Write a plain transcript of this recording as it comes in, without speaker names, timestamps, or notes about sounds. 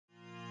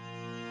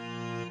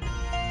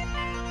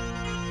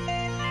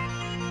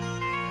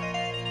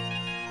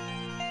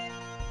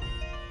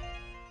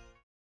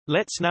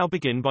Let's now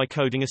begin by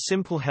coding a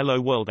simple Hello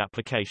World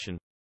application.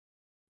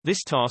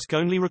 This task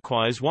only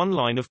requires one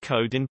line of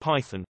code in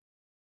Python.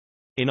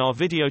 In our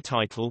video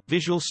title,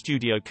 Visual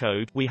Studio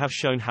Code, we have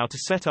shown how to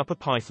set up a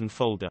Python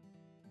folder.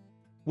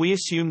 We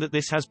assume that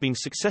this has been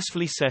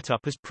successfully set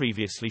up as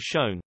previously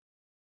shown.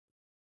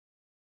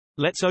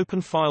 Let's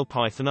open file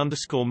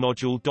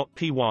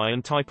python_module.py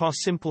and type our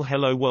simple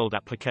Hello World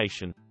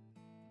application.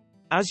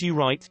 As you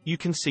write, you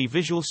can see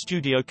Visual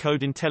Studio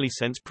Code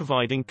IntelliSense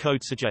providing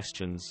code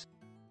suggestions.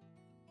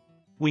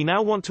 We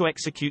now want to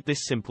execute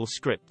this simple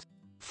script.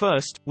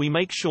 First, we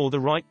make sure the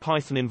right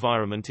Python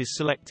environment is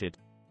selected.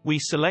 We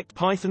select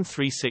Python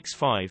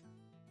 365.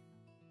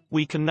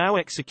 We can now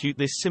execute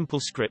this simple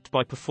script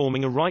by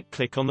performing a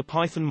right-click on the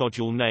Python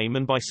module name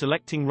and by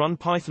selecting Run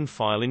Python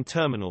File in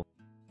Terminal.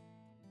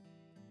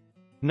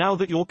 Now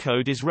that your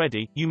code is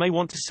ready, you may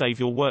want to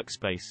save your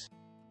workspace,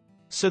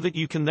 so that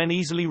you can then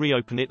easily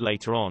reopen it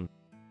later on.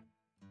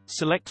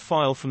 Select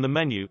File from the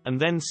menu, and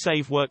then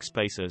Save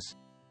Workspace as.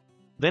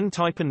 Then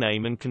type a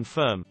name and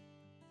confirm.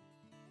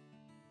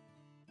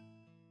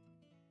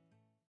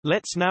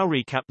 Let's now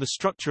recap the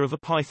structure of a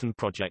Python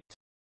project.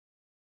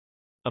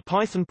 A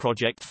Python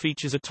project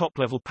features a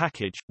top-level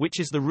package, which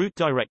is the root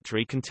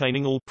directory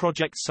containing all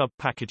project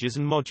sub-packages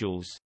and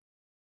modules.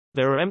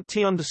 There are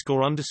empty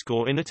 _init_.py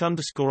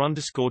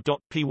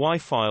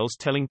files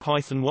telling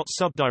Python what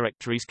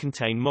subdirectories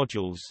contain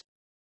modules.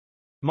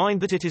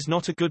 Mind that it is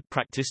not a good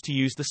practice to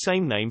use the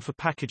same name for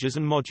packages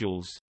and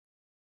modules.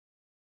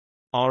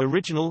 Our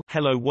original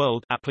Hello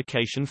World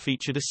application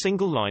featured a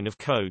single line of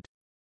code.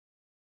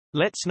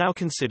 Let's now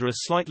consider a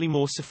slightly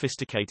more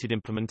sophisticated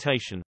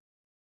implementation.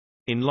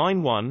 In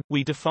line 1,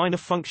 we define a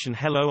function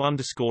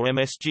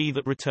hello_msg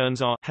that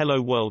returns our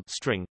Hello World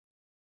string.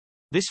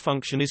 This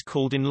function is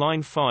called in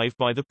line 5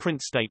 by the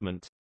print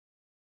statement.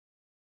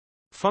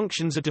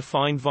 Functions are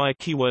defined via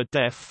keyword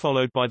def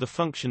followed by the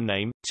function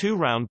name, 2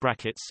 round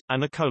brackets,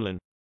 and a colon.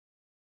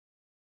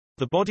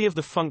 The body of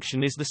the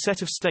function is the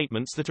set of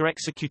statements that are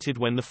executed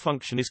when the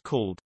function is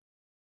called.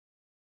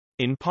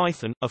 In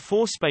Python, a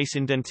 4-space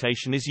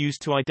indentation is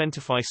used to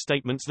identify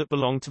statements that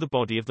belong to the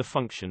body of the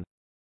function.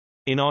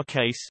 In our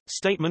case,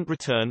 statement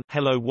return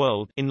Hello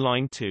World in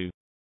line 2.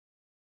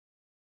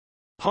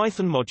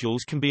 Python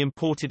modules can be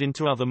imported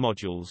into other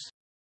modules.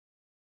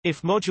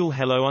 If module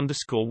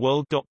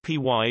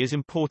hello_world.py is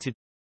imported,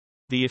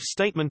 the if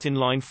statement in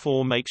line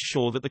 4 makes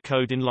sure that the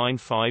code in line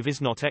 5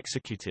 is not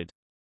executed.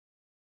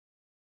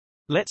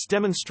 Let's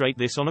demonstrate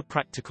this on a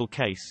practical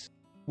case.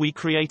 We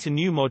create a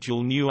new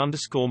module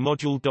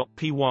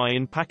new_module.py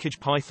in package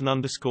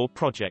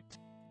python_project.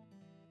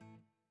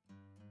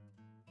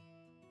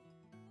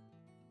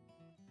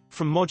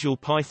 From module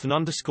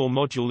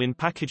python_module in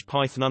package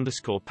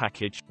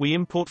python_package, we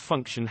import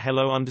function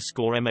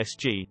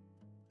hello_msg.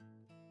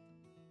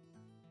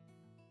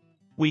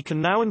 We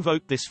can now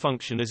invoke this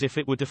function as if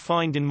it were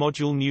defined in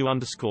module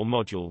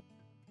new_module.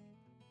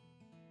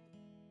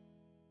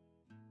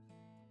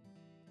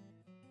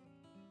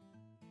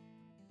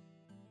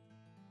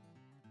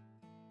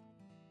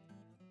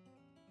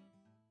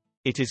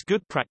 It is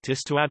good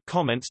practice to add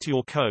comments to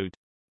your code.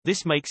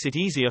 This makes it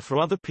easier for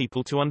other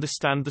people to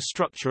understand the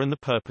structure and the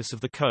purpose of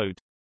the code.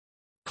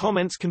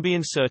 Comments can be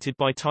inserted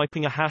by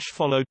typing a hash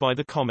followed by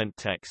the comment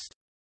text.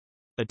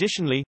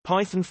 Additionally,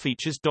 Python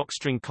features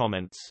docstring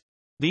comments.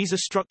 These are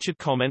structured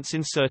comments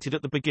inserted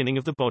at the beginning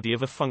of the body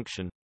of a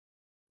function.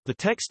 The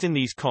text in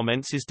these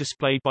comments is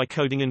displayed by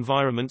coding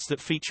environments that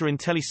feature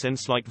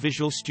IntelliSense like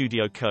Visual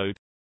Studio Code.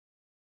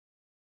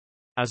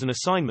 As an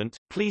assignment,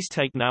 please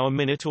take now a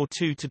minute or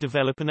two to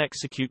develop and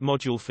execute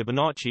module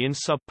Fibonacci in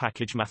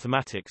sub-package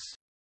mathematics.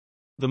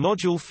 The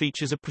module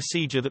features a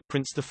procedure that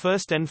prints the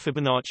first n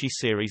Fibonacci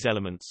series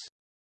elements.